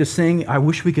starting to sing, I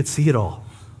wish we could see it all.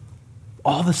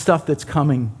 All the stuff that's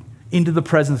coming into the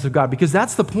presence of God, because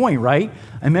that's the point, right?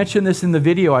 I mentioned this in the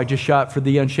video I just shot for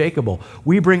The Unshakable.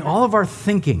 We bring all of our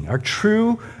thinking, our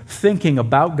true thinking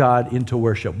about God into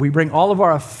worship. We bring all of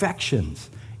our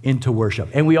affections into worship.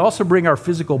 And we also bring our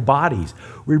physical bodies.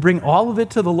 We bring all of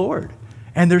it to the Lord.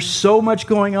 And there's so much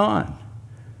going on.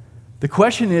 The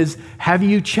question is, have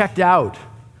you checked out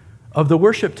of the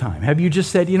worship time? Have you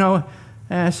just said,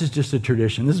 this is just a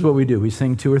tradition. This is what we do. We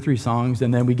sing 2 or 3 songs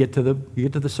and then we get to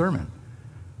the sermon.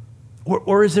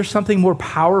 Or is there something more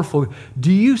powerful?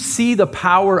 Do you see the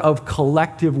power of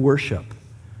collective worship?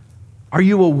 Are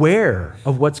you aware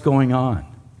of what's going on?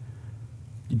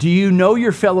 Do you know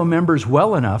your fellow members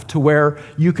well enough to where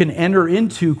you can enter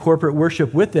into corporate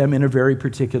worship with them in a very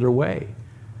particular way?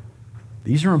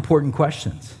 These are important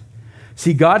questions.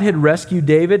 See, God had rescued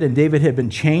David, and David had been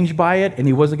changed by it, and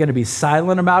he wasn't going to be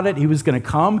silent about it. He was going to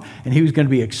come, and he was going to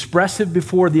be expressive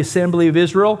before the assembly of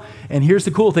Israel. And here's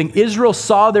the cool thing. Israel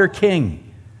saw their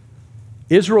king.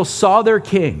 Israel saw their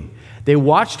king. They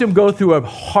watched him go through a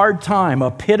hard time, a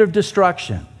pit of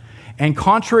destruction. And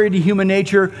contrary to human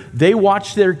nature, they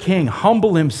watched their king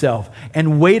humble himself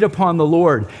and wait upon the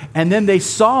Lord. And then they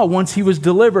saw, once he was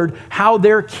delivered, how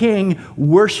their king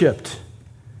worshiped.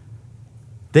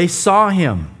 They saw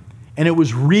him, and it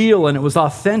was real and it was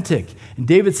authentic. And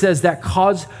David says that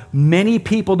caused many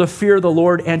people to fear the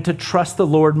Lord and to trust the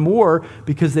Lord more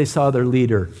because they saw their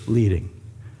leader leading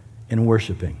and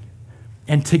worshiping.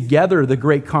 And together, the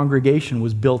great congregation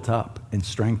was built up and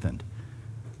strengthened.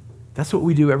 That's what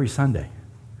we do every Sunday.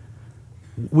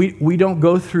 We don't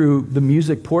go through the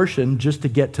music portion just to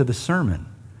get to the sermon.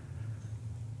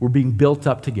 We're being built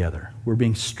up together. We're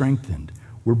being strengthened.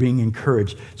 We're being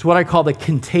encouraged. It's what I call the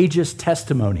contagious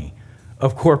testimony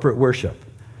of corporate worship.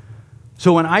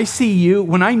 So when I see you,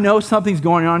 when I know something's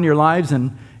going on in your lives,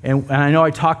 and I know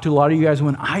I talk to a lot of you guys,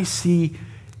 when I see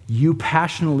you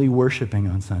passionately worshiping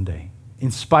on Sunday,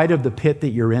 in spite of the pit that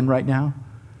you're in right now,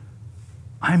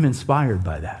 I'm inspired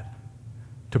by that,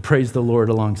 to praise the Lord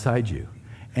alongside you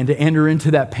and to enter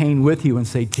into that pain with you and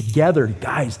say, together,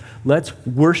 guys, let's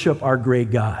worship our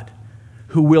great God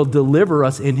who will deliver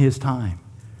us in his time.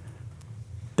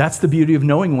 That's the beauty of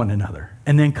knowing one another.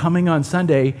 And then coming on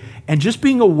Sunday and just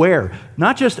being aware,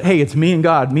 not just, hey, it's me and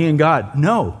God, me and God.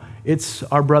 No, it's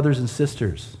our brothers and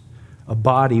sisters, a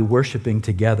body worshiping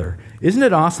together. Isn't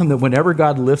it awesome that whenever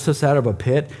God lifts us out of a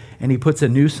pit and he puts a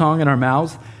new song in our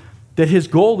mouths, that his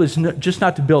goal is just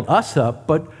not to build us up,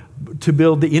 but to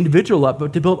build the individual up,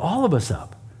 but to build all of us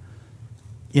up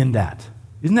in that.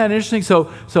 Isn't that interesting?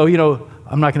 So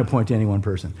I'm not going to point to any one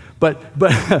person, but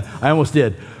I almost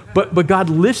did. But God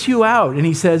lifts you out and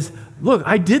he says, look,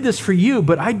 I did this for you,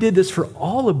 but I did this for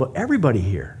everybody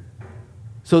here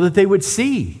so that they would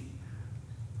see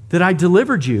that I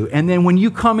delivered you. And then when you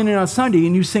come in on Sunday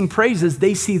and you sing praises,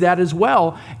 they see that as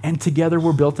well. And together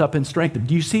we're built up and strengthened.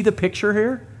 Do you see the picture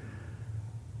here?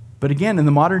 But again, in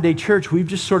the modern day church, we've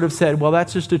just sort of said, well,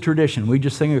 that's just a tradition. We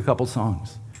just sing a couple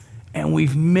songs. And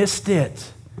we've missed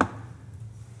it.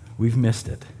 We've missed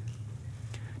it.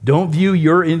 Don't view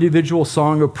your individual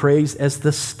song of praise as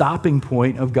the stopping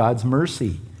point of God's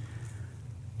mercy.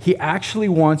 He actually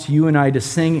wants you and I to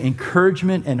sing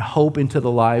encouragement and hope into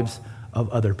the lives of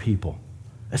other people,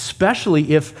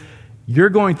 especially if you're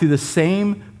going through the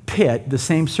same pit, the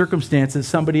same circumstances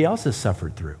somebody else has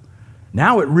suffered through.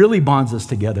 Now it really bonds us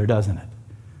together, doesn't it?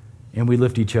 And we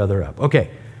lift each other up. Okay,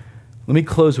 let me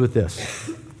close with this.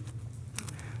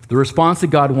 The response that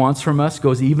God wants from us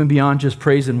goes even beyond just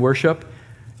praise and worship.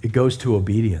 It goes to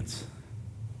obedience.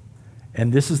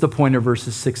 And this is the point of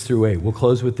verses 6 through 8. We'll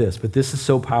close with this, but this is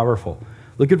so powerful.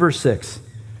 Look at verse 6.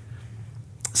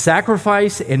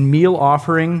 Sacrifice and meal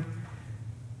offering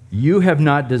you have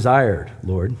not desired,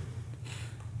 Lord.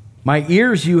 My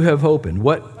ears you have opened.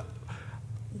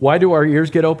 Why do our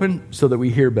ears get open? So that we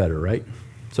hear better, right?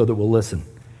 So that we'll listen.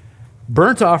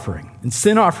 Burnt offering and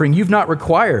sin offering you've not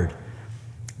required.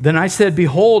 Then I said,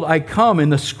 behold, I come in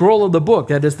the scroll of the book,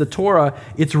 that is the Torah,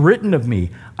 it's written of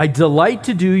me. I delight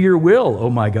to do your will,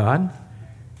 O my God.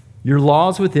 Your law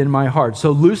is within my heart. So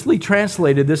loosely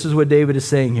translated, this is what David is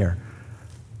saying here.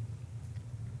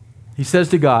 He says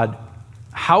to God,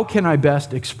 how can I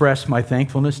best express my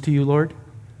thankfulness to you, Lord?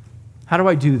 How do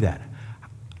I do that?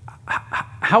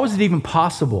 How is it even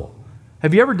possible?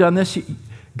 Have you ever done this?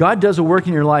 God does a work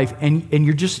in your life and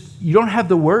you don't have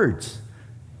the words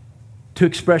to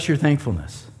express your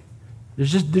thankfulness. There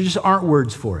just aren't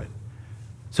words for it.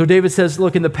 So David says,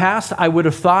 look, in the past, I would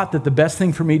have thought that the best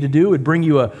thing for me to do would bring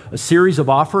you a series of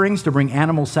offerings to bring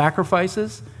animal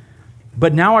sacrifices.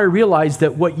 But now I realize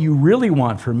that what you really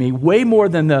want from me, way more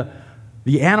than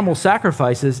the animal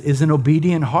sacrifices, is an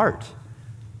obedient heart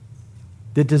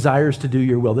that desires to do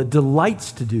your will, that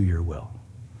delights to do your will.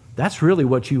 That's really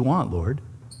what you want, Lord.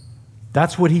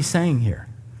 That's what he's saying here.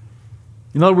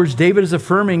 In other words, David is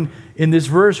affirming in this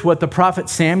verse what the prophet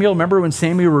Samuel, remember when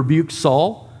Samuel rebuked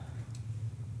Saul?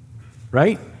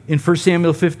 Right? In 1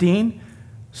 Samuel 15,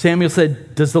 Samuel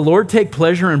said, does the Lord take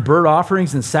pleasure in burnt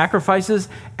offerings and sacrifices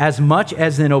as much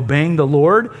as in obeying the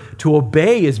Lord? To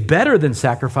obey is better than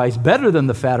sacrifice, better than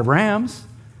the fat of rams.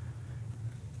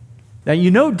 Now, you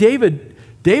know David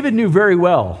knew very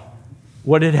well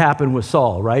what had happened with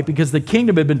Saul, right? Because the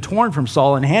kingdom had been torn from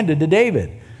Saul and handed to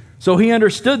David. So he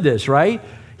understood this, right?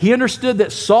 He understood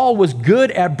that Saul was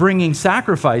good at bringing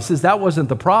sacrifices. That wasn't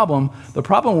the problem. The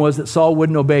problem was that Saul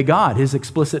wouldn't obey God, his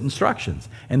explicit instructions,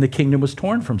 and the kingdom was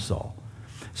torn from Saul.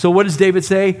 So what does David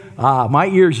say? My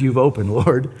ears you've opened,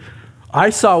 Lord.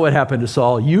 I saw what happened to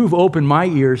Saul. You've opened my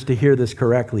ears to hear this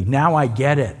correctly. Now I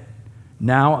get it.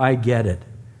 Now I get it.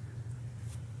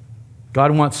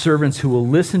 God wants servants who will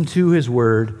listen to his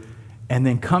word and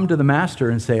then come to the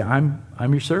master and say, I'm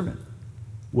your servant.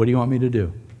 What do you want me to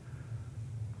do?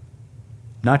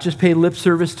 Not just pay lip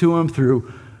service to him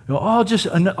through, I'll just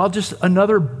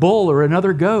another bull or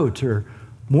another goat or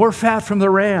more fat from the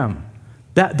ram.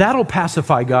 That'll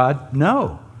pacify God.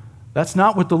 No, that's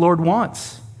not what the Lord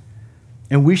wants.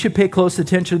 And we should pay close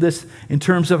attention to this in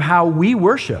terms of how we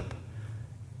worship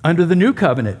under the new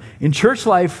covenant. In church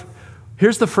life,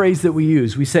 here's the phrase that we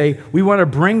use. We say, we want to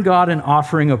bring God an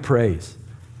offering of praise.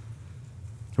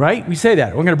 Right? We say that.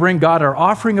 We're going to bring God our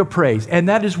offering of praise. And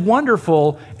that is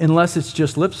wonderful unless it's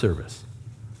just lip service.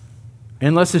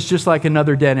 Unless it's just like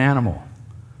another dead animal.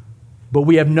 But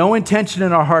we have no intention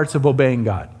in our hearts of obeying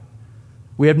God.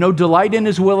 We have no delight in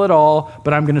his will at all,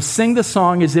 but I'm going to sing the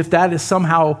song as if that is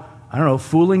somehow,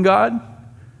 fooling God,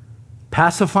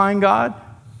 pacifying God.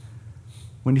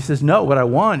 When he says, no, what I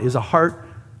want is a heart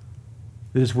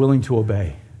that is willing to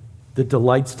obey, that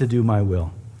delights to do my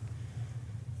will.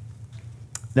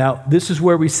 Now, this is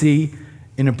where we see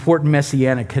an important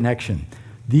messianic connection.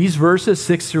 These verses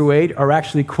 6 through 8 are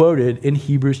actually quoted in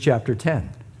Hebrews chapter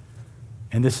 10.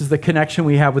 And this is the connection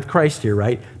we have with Christ here,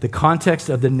 right? The context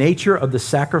of the nature of the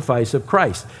sacrifice of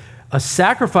Christ. A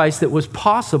sacrifice that was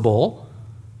possible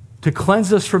to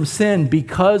cleanse us from sin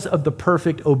because of the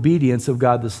perfect obedience of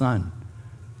God the Son.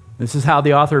 This is how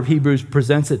the author of Hebrews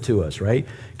presents it to us, right?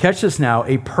 Catch this now.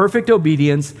 A perfect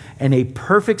obedience and a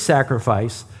perfect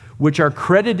sacrifice, which are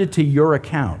credited to your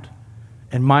account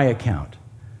and my account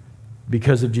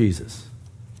because of Jesus.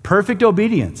 Perfect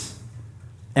obedience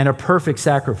and a perfect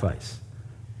sacrifice.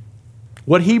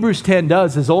 What Hebrews 10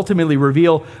 does is ultimately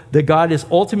reveal that God is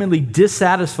ultimately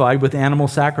dissatisfied with animal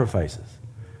sacrifices.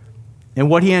 And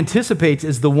what he anticipates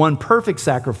is the one perfect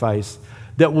sacrifice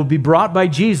that will be brought by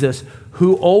Jesus,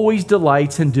 who always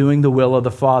delights in doing the will of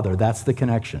the Father. That's the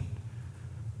connection.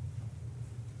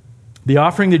 The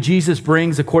offering that Jesus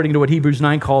brings, according to what Hebrews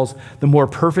 9 calls the more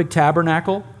perfect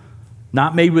tabernacle,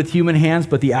 not made with human hands,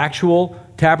 but the actual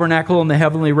tabernacle in the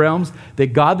heavenly realms,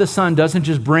 that God the Son doesn't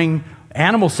just bring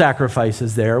animal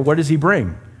sacrifices there. What does he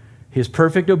bring? His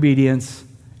perfect obedience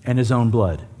and his own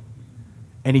blood.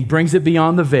 And he brings it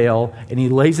beyond the veil, and he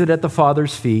lays it at the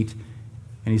Father's feet,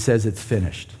 and he says it's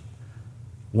finished.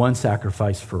 One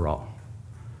sacrifice for all.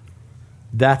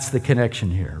 That's the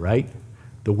connection here, right?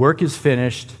 The work is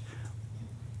finished.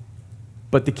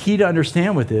 But the key to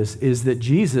understand with this is that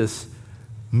Jesus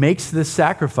makes this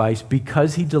sacrifice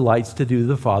because he delights to do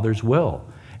the Father's will.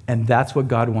 And that's what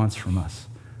God wants from us.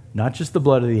 Not just the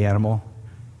blood of the animal.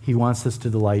 He wants us to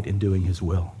delight in doing his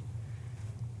will.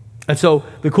 And so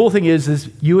the cool thing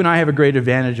is you and I have a great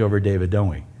advantage over David, don't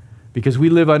we? Because we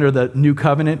live under the new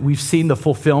covenant. We've seen the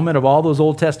fulfillment of all those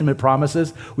Old Testament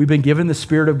promises. We've been given the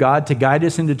Spirit of God to guide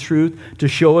us into truth, to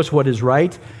show us what is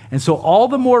right. And so all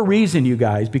the more reason, you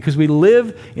guys, because we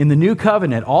live in the new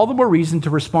covenant, all the more reason to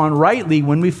respond rightly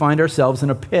when we find ourselves in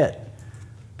a pit,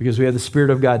 because we have the Spirit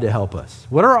of God to help us.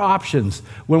 What are our options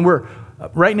when we're,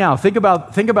 right now, think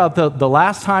about the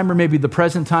last time or maybe the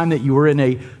present time that you were in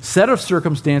a set of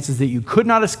circumstances that you could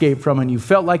not escape from and you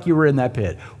felt like you were in that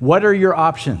pit. What are your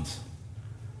options?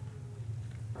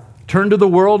 Turn to the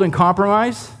world and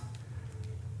compromise?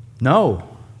 No.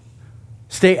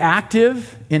 Stay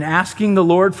active in asking the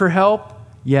Lord for help?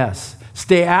 Yes.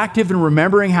 Stay active in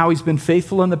remembering how he's been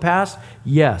faithful in the past?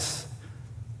 Yes.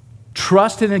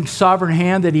 Trust in his sovereign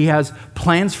hand that he has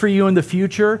plans for you in the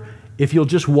future if you'll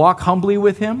just walk humbly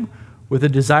with him with a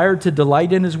desire to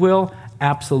delight in his will?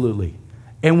 Absolutely.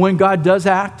 And when God does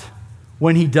act,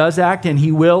 when he does act, and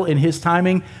he will in his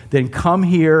timing, then come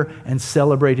here and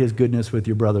celebrate his goodness with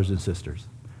your brothers and sisters.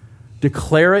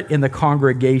 Declare it in the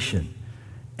congregation,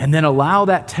 and then allow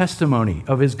that testimony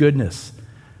of his goodness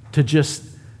to just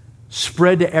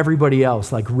spread to everybody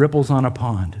else like ripples on a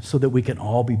pond so that we can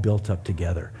all be built up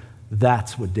together.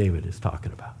 That's what David is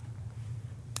talking about.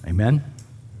 Amen?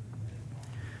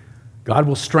 God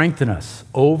will strengthen us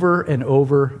over and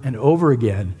over and over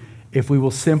again if we will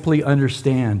simply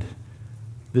understand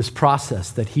this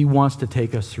process that he wants to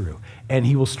take us through. And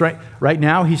he will right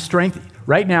now he is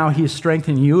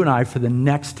strengthening you and I for the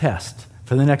next test,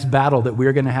 for the next battle that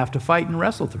we're going to have to fight and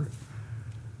wrestle through.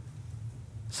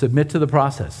 Submit to the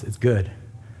process. It's good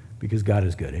because God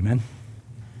is good. Amen.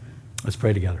 Let's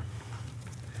pray together.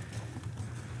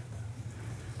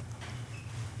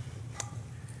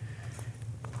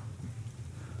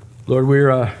 Lord,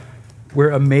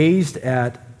 we're amazed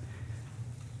at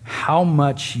how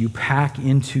much you pack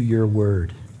into your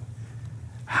word,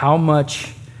 how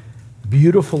much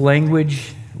beautiful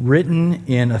language written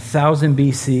in 1000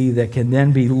 BC that can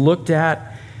then be looked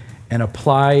at and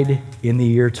applied in the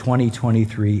year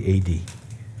 2023 AD.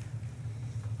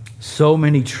 So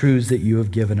many truths that you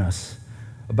have given us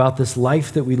about this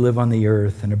life that we live on the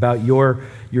earth and about your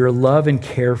love and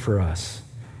care for us.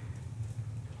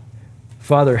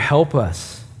 Father, help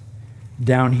us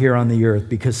down here on the earth,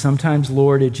 because sometimes,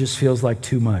 Lord, it just feels like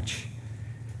too much.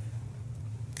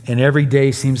 And every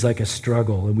day seems like a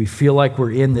struggle, and we feel like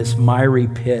we're in this miry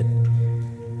pit.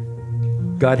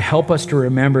 God, help us to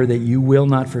remember that you will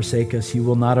not forsake us, you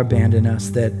will not abandon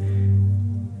us, that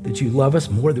you love us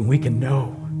more than we can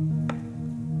know,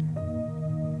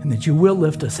 and that you will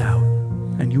lift us out,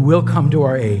 and you will come to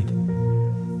our aid.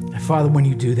 And Father, when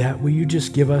you do that, will you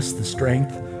just give us the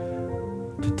strength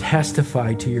to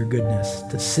testify to your goodness,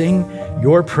 to sing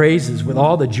your praises with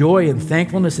all the joy and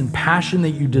thankfulness and passion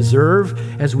that you deserve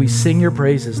as we sing your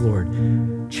praises,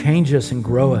 Lord. Change us and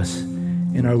grow us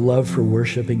in our love for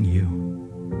worshiping you.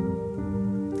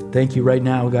 Thank you right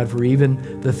now, God, for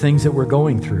even the things that we're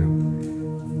going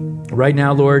through. Right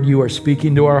now, Lord, you are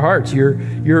speaking to our hearts. You're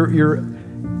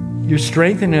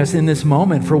strengthening us in this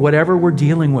moment for whatever we're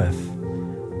dealing with.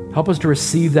 Help us to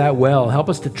receive that well. Help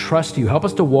us to trust you. Help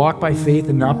us to walk by faith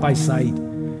and not by sight,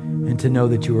 and to know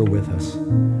that you are with us.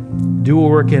 Do a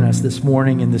work in us this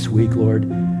morning and this week, Lord,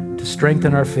 to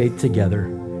strengthen our faith together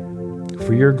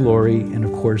for your glory and,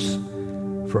 of course,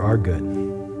 for our good.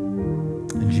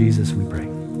 In Jesus we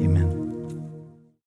pray.